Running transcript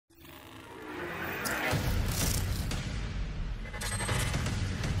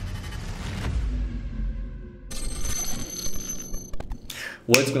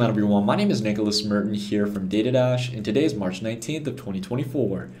What's going on, everyone? My name is Nicholas Merton here from DataDash, and today is March 19th of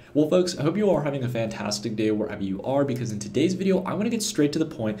 2024. Well, folks, I hope you all are having a fantastic day wherever you are, because in today's video, I want to get straight to the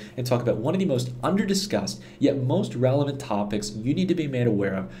point and talk about one of the most under-discussed yet most relevant topics you need to be made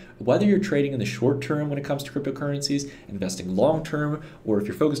aware of, whether you're trading in the short term when it comes to cryptocurrencies, investing long term, or if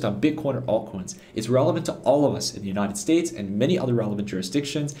you're focused on Bitcoin or altcoins. It's relevant to all of us in the United States and many other relevant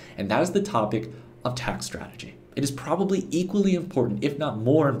jurisdictions, and that is the topic of tax strategy. It is probably equally important, if not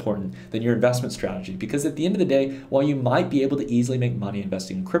more important, than your investment strategy, because at the end of the day, while you might be able to easily make money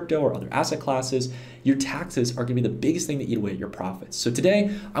investing in crypto or other asset classes, your taxes are going to be the biggest thing that eat away at your profits. So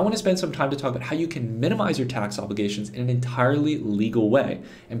today, I want to spend some time to talk about how you can minimize your tax obligations in an entirely legal way.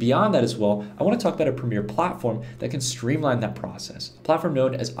 And beyond that as well, I want to talk about a premier platform that can streamline that process, a platform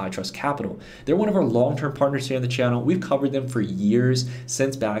known as iTrustCapital. They're one of our long-term partners here on the channel. We've covered them for years,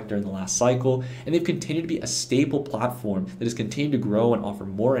 since back during the last cycle, and they've continued to be a stable platform that has continued to grow and offer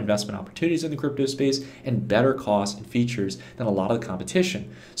more investment opportunities in the crypto space and better costs and features than a lot of the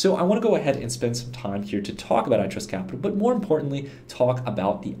competition. So I want to go ahead and spend some time here to talk about iTrustCapital, but more importantly, talk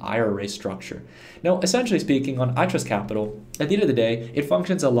about the IRA structure. Now, essentially speaking, on iTrustCapital, at the end of the day, it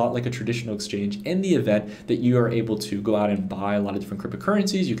functions a lot like a traditional exchange in the event that you are able to go out and buy a lot of different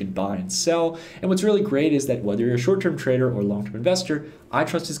cryptocurrencies. You can buy and sell. And what's really great is that whether you're a short-term trader or long-term investor,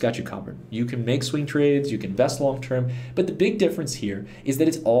 iTrust has got you covered. You can make swing trades, you can invest long-term, but the big difference here is that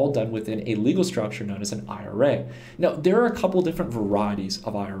it's all done within a legal structure known as an IRA. Now, there are a couple different varieties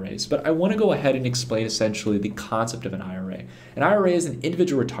of IRAs, but I want to go ahead and explain essentially the concept of an IRA. An IRA is an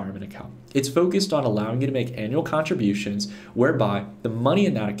individual retirement account. It's focused on allowing you to make annual contributions whereby the money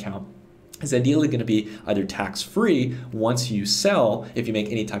in that account is ideally going to be either tax-free once you sell, if you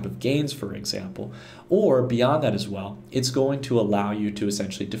make any type of gains, for example, or beyond that as well, it's going to allow you to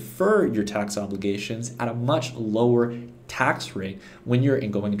essentially defer your tax obligations at a much lower tax rate when you're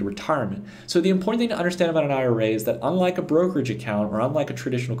going into retirement. So the important thing to understand about an IRA is that unlike a brokerage account or unlike a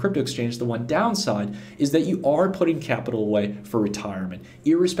traditional crypto exchange, the one downside is that you are putting capital away for retirement,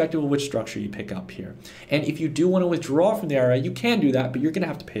 irrespective of which structure you pick up here. And if you do want to withdraw from the IRA, you can do that, but you're going to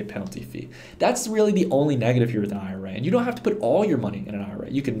have to pay a penalty fee. That's really the only negative here with an IRA. And you don't have to put all your money in an IRA.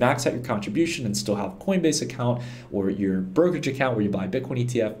 You can max out your contribution and still have a Coinbase account or your brokerage account where you buy Bitcoin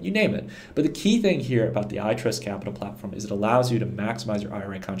ETF, you name it. But the key thing here about the iTrustCapital platform is it allows you to maximize your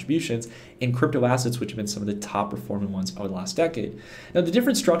IRA contributions in crypto assets, which have been some of the top performing ones over the last decade. Now, the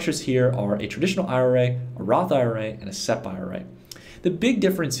different structures here are a traditional IRA, a Roth IRA, and a SEP IRA. The big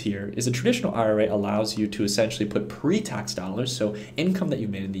difference here is a traditional IRA allows you to essentially put pre-tax dollars, so income that you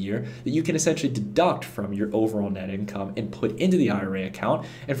made in the year, that you can essentially deduct from your overall net income and put into the IRA account.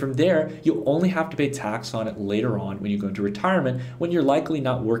 And from there, you'll only have to pay tax on it later on when you go into retirement, when you're likely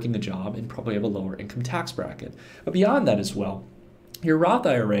not working a job and probably have a lower income tax bracket. But beyond that as well, your Roth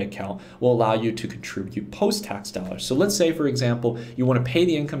IRA account will allow you to contribute post-tax dollars. So let's say, for example, you want to pay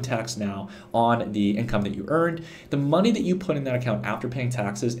the income tax now on the income that you earned. The money that you put in that account after paying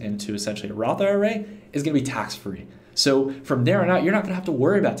taxes into essentially a Roth IRA is going to be tax-free. So from there on out, you're not going to have to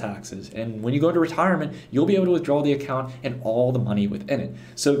worry about taxes. And when you go into retirement, you'll be able to withdraw the account and all the money within it.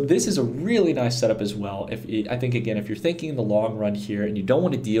 So this is a really nice setup as well. I think, again, if you're thinking in the long run here and you don't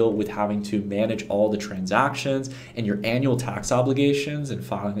want to deal with having to manage all the transactions and your annual tax obligations and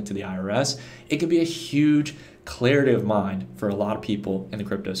filing it to the IRS, it can be a huge clarity of mind for a lot of people in the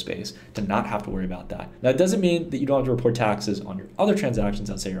crypto space to not have to worry about that. Now, it doesn't mean that you don't have to report taxes on your other transactions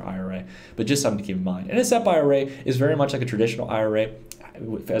outside your IRA, but just something to keep in mind. And a SEP IRA is very much like a traditional IRA,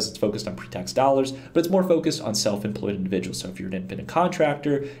 as it's focused on pre-tax dollars, but it's more focused on self-employed individuals. So if you're an independent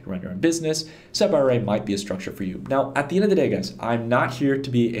contractor, you run your own business, SEP IRA might be a structure for you. Now, at the end of the day, guys, I'm not here to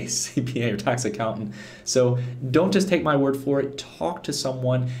be a CPA or tax accountant, so don't just take my word for it. Talk to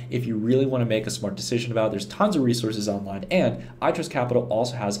someone if you really want to make a smart decision about it. There's tons of resources online, and iTrustCapital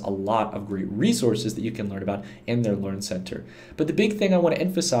also has a lot of great resources that you can learn about in their Learn Center. But the big thing I want to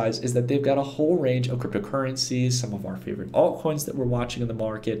emphasize is that they've got a whole range of cryptocurrencies, some of our favorite altcoins that we're watching in the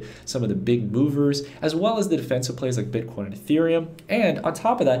market, some of the big movers, as well as the defensive plays like Bitcoin and Ethereum. And on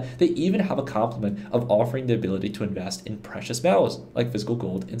top of that, they even have a complement of offering the ability to invest in precious metals like physical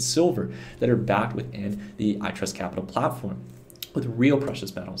gold and silver that are backed within the iTrustCapital platform, with real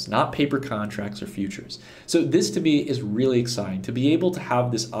precious metals, not paper contracts or futures. So this to me is really exciting, to be able to have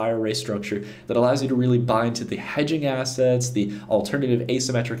this IRA structure that allows you to really buy into the hedging assets, the alternative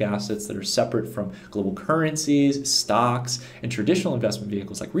asymmetric assets that are separate from global currencies, stocks, and traditional investment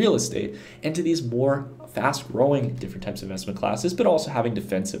vehicles like real estate, into these more fast growing different types of investment classes, but also having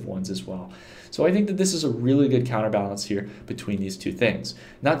defensive ones as well. So I think that this is a really good counterbalance here between these two things.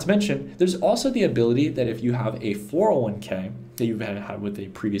 Not to mention, there's also the ability that if you have a 401k that you've had with a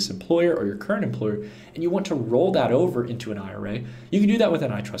previous employer or your current employer, and you want to roll that over into an IRA, you can do that with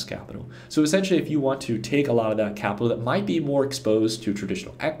an iTrustCapital. So essentially, if you want to take a lot of that capital that might be more exposed to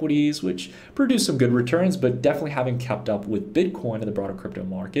traditional equities, which produce some good returns, but definitely haven't kept up with Bitcoin and the broader crypto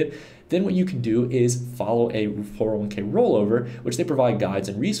market, then what you can do is follow a 401k rollover, which they provide guides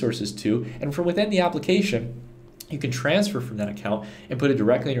and resources to, and from within the application, you can transfer from that account and put it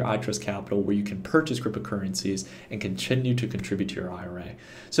directly in your iTrustCapital, where you can purchase cryptocurrencies and continue to contribute to your IRA.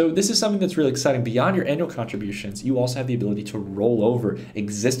 So this is something that's really exciting. Beyond your annual contributions, you also have the ability to roll over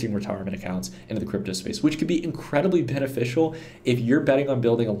existing retirement accounts into the crypto space, which could be incredibly beneficial if you're betting on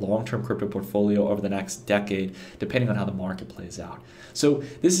building a long-term crypto portfolio over the next decade, depending on how the market plays out. So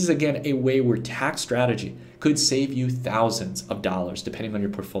this is, again, a way where tax strategy could save you thousands of dollars, depending on your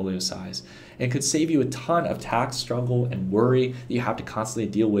portfolio size, and could save you a ton of tax struggle and worry that you have to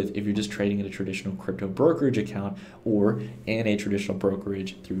constantly deal with if you're just trading in a traditional crypto brokerage account or in a traditional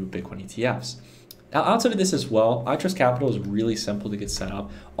brokerage through Bitcoin ETFs. Now, outside of this as well, iTrustCapital is really simple to get set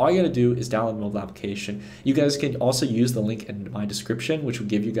up. All you got to do is download the mobile application. You guys can also use the link in my description, which will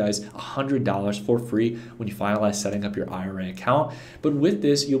give you guys $100 for free when you finalize setting up your IRA account. But with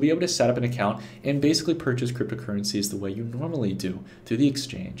this, you'll be able to set up an account and basically purchase cryptocurrencies the way you normally do through the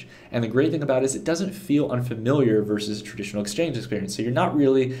exchange. And the great thing about it is it doesn't feel unfamiliar versus a traditional exchange experience. So you're not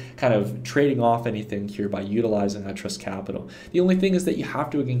really kind of trading off anything here by utilizing iTrustCapital. The only thing is that you have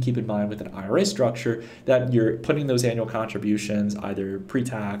to, again, keep in mind with an IRA structure that you're putting those annual contributions either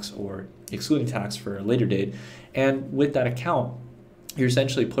pre-tax or excluding tax for a later date. And with that account, you're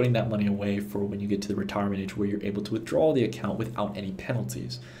essentially putting that money away for when you get to the retirement age where you're able to withdraw the account without any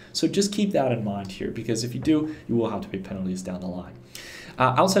penalties. So just keep that in mind here, because if you do, you will have to pay penalties down the line.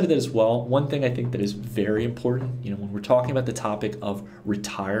 Outside of that as well, one thing I think that is very important, when we're talking about the topic of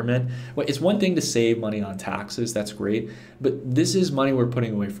retirement, well, it's one thing to save money on taxes, that's great, but this is money we're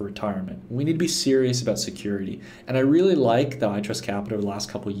putting away for retirement. We need to be serious about security. And I really like that iTrustCapital over the last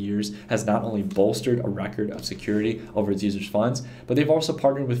couple of years has not only bolstered a record of security over its users' funds, but they've also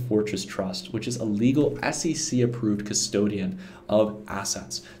partnered with Fortress Trust, which is a legal SEC-approved custodian of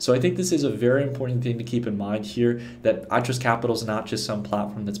assets. So I think this is a very important thing to keep in mind here, that iTrustCapital is not just some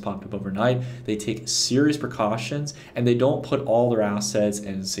platform that's popped up overnight. They take serious precautions, and they don't put all their assets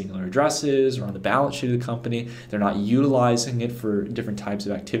in singular addresses or on the balance sheet of the company. They're not utilizing it for different types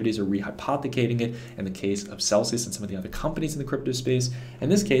of activities or rehypothecating it in the case of Celsius and some of the other companies in the crypto space. In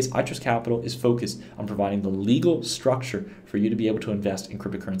this case, iTrustCapital is focused on providing the legal structure for you to be able to invest in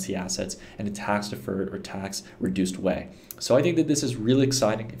cryptocurrency assets in a tax-deferred or tax-reduced way. So I think that this is really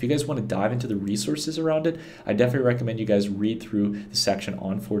exciting. If you guys want to dive into the resources around it, I definitely recommend you guys read through the section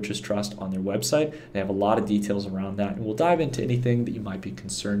on Fortress Trust on their website. They have a lot of details around that, and we'll dive into anything that you might be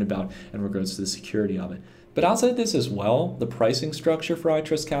concerned about in regards to the security of it. But outside of this as well, the pricing structure for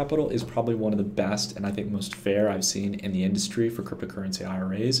iTrustCapital is probably one of the best and I think most fair I've seen in the industry for cryptocurrency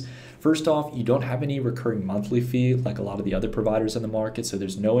IRAs. First off, you don't have any recurring monthly fee like a lot of the other providers in the market, so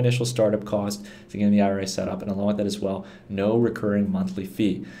there's no initial startup cost to getting the IRA set up, and along with that as well, no recurring monthly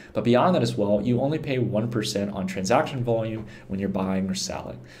fee. But beyond that as well, you only pay 1% on transaction volume when you're buying or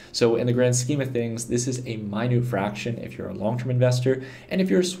selling. So in the grand scheme of things, this is a minute fraction if you're a long-term investor, and if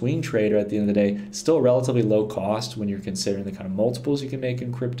you're a swing trader at the end of the day, still relatively low cost when you're considering the kind of multiples you can make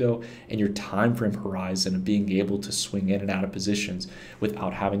in crypto and your time frame horizon of being able to swing in and out of positions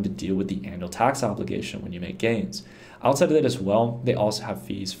without having to deal with the annual tax obligation when you make gains. Outside of that as well, they also have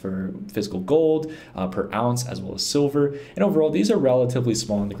fees for physical gold per ounce as well as silver. And overall, these are relatively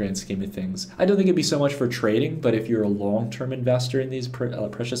small in the grand scheme of things. I don't think it'd be so much for trading, but if you're a long-term investor in these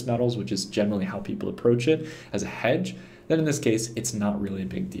precious metals, which is generally how people approach it as a hedge, then in this case, it's not really a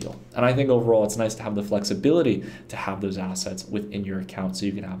big deal. And I think overall, it's nice to have the flexibility to have those assets within your account so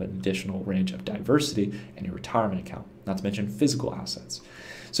you can have an additional range of diversity in your retirement account, not to mention physical assets.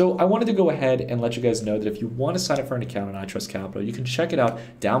 So I wanted to go ahead and let you guys know that if you want to sign up for an account on iTrustCapital, you can check it out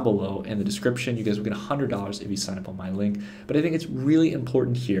down below in the description. You guys will get $100 if you sign up on my link. But I think it's really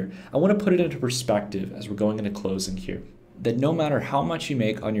important here. I want to put it into perspective as we're going into closing here, that no matter how much you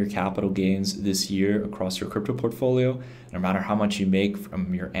make on your capital gains this year across your crypto portfolio, no matter how much you make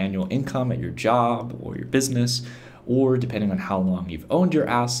from your annual income at your job or your business, or depending on how long you've owned your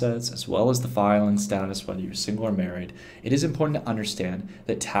assets, as well as the filing status, whether you're single or married, it is important to understand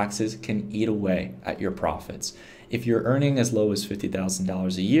that taxes can eat away at your profits. If you're earning as low as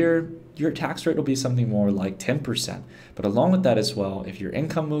 $50,000 a year, your tax rate will be something more like 10%. But along with that as well, if your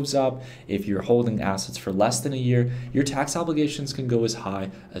income moves up, if you're holding assets for less than a year, your tax obligations can go as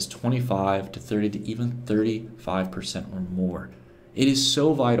high as 25 to 30 to even 35% or more. It is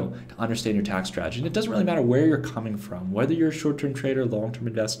so vital to understand your tax strategy. And it doesn't really matter where you're coming from, whether you're a short-term trader, long-term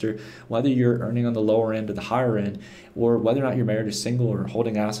investor, whether you're earning on the lower end or the higher end, or whether or not you're married or single or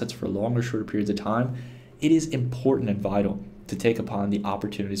holding assets for longer or shorter periods of time. It is important and vital to take upon the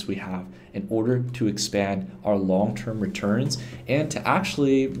opportunities we have in order to expand our long-term returns and to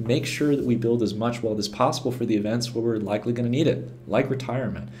actually make sure that we build as much wealth as possible for the events where we're likely going to need it, like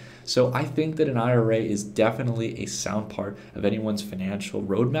retirement. So I think that an IRA is definitely a sound part of anyone's financial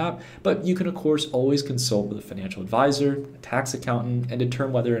roadmap, but you can of course always consult with a financial advisor, a tax accountant, and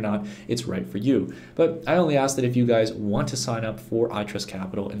determine whether or not it's right for you. But I only ask that if you guys want to sign up for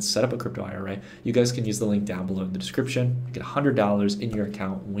iTrustCapital and set up a crypto IRA, you guys can use the link down below in the description. Get $100 in your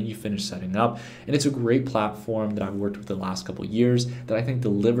account when you finish setting up. And it's a great platform that I've worked with the last couple of years that I think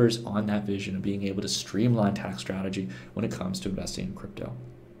delivers on that vision of being able to streamline tax strategy when it comes to investing in crypto.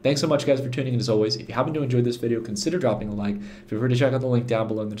 Thanks so much, guys, for tuning in. As always, if you happen to enjoy this video, consider dropping a like. Feel free to check out the link down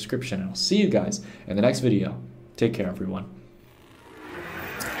below in the description, and I'll see you guys in the next video. Take care, everyone.